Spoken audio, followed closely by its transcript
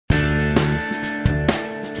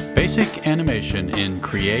Basic animation in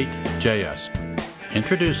CreateJS.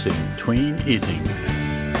 Introducing Tween Easing.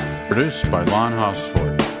 Produced by Lon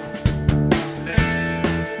Hosford.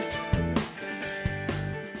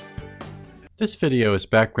 This video is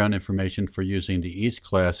background information for using the Ease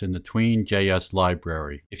class in the Tween JS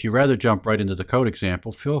library. If you'd rather jump right into the code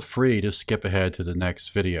example, feel free to skip ahead to the next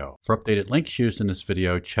video. For updated links used in this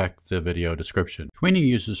video, check the video description. Tweening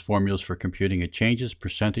uses formulas for computing a change's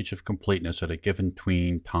percentage of completeness at a given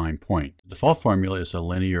tween time point. The default formula is a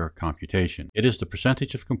linear computation. It is the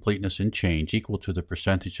percentage of completeness in change equal to the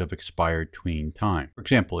percentage of expired tween time. For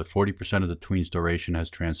example, if 40% of the tween's duration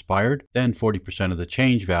has transpired, then 40% of the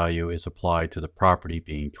change value is applied to the property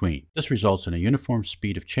being tweened. This results in a uniform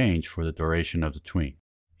speed of change for the duration of the tween.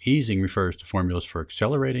 Easing refers to formulas for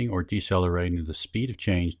accelerating or decelerating the speed of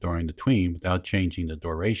change during the tween without changing the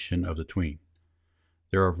duration of the tween.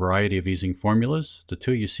 There are a variety of easing formulas. The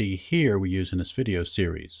two you see here we use in this video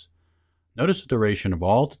series. Notice the duration of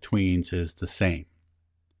all the tweens is the same.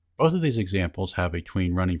 Both of these examples have a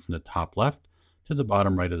tween running from the top left to the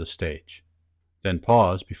bottom right of the stage. Then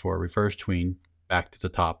pause before a reverse tween back to the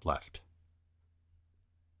top left.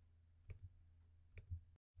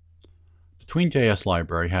 The TweenJS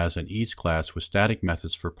library has an Ease class with static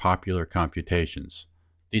methods for popular computations.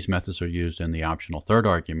 These methods are used in the optional third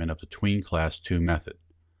argument of the tween class 2 method.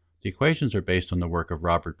 The equations are based on the work of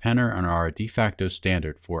Robert Penner and are a de facto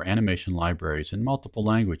standard for animation libraries in multiple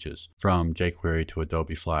languages, from jQuery to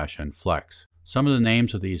Adobe Flash and Flex. Some of the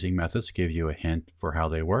names of the easing methods give you a hint for how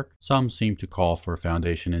they work. Some seem to call for a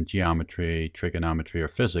foundation in geometry, trigonometry, or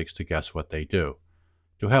physics to guess what they do.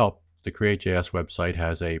 To help, the CreateJS website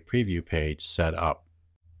has a preview page set up.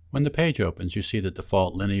 When the page opens, you see the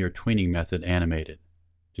default linear tweening method animated.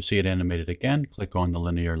 To see it animated again, click on the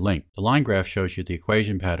linear link. The line graph shows you the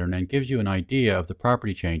equation pattern and gives you an idea of the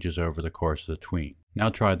property changes over the course of the tween. Now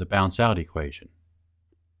try the bounce out equation.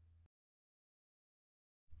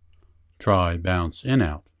 Try bounce in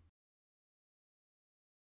out.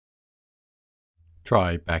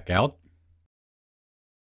 Try back out.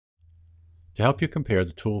 To help you compare,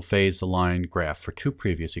 the tool fades the line graph for two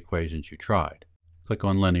previous equations you tried. Click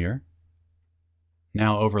on Linear.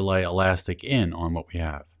 Now overlay Elastic In on what we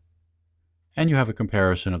have. And you have a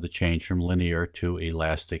comparison of the change from linear to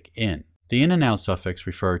elastic in. The in and out suffix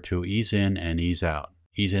refer to ease in and ease out.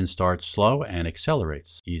 Ease in starts slow and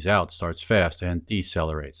accelerates. Ease out starts fast and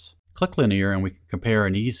decelerates. Click Linear and we can compare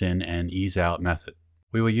an ease in and ease out method.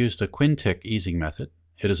 We will use the quintic easing method.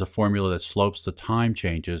 It is a formula that slopes the time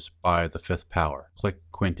changes by the fifth power. Click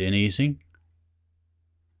Quint in easing.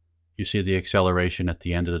 You see the acceleration at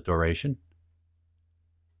the end of the duration.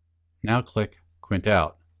 Now click Quint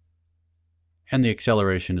out, and the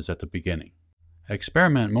acceleration is at the beginning.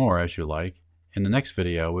 Experiment more as you like. In the next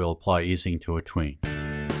video, we'll apply easing to a tween.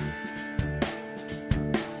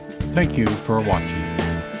 Thank you for watching.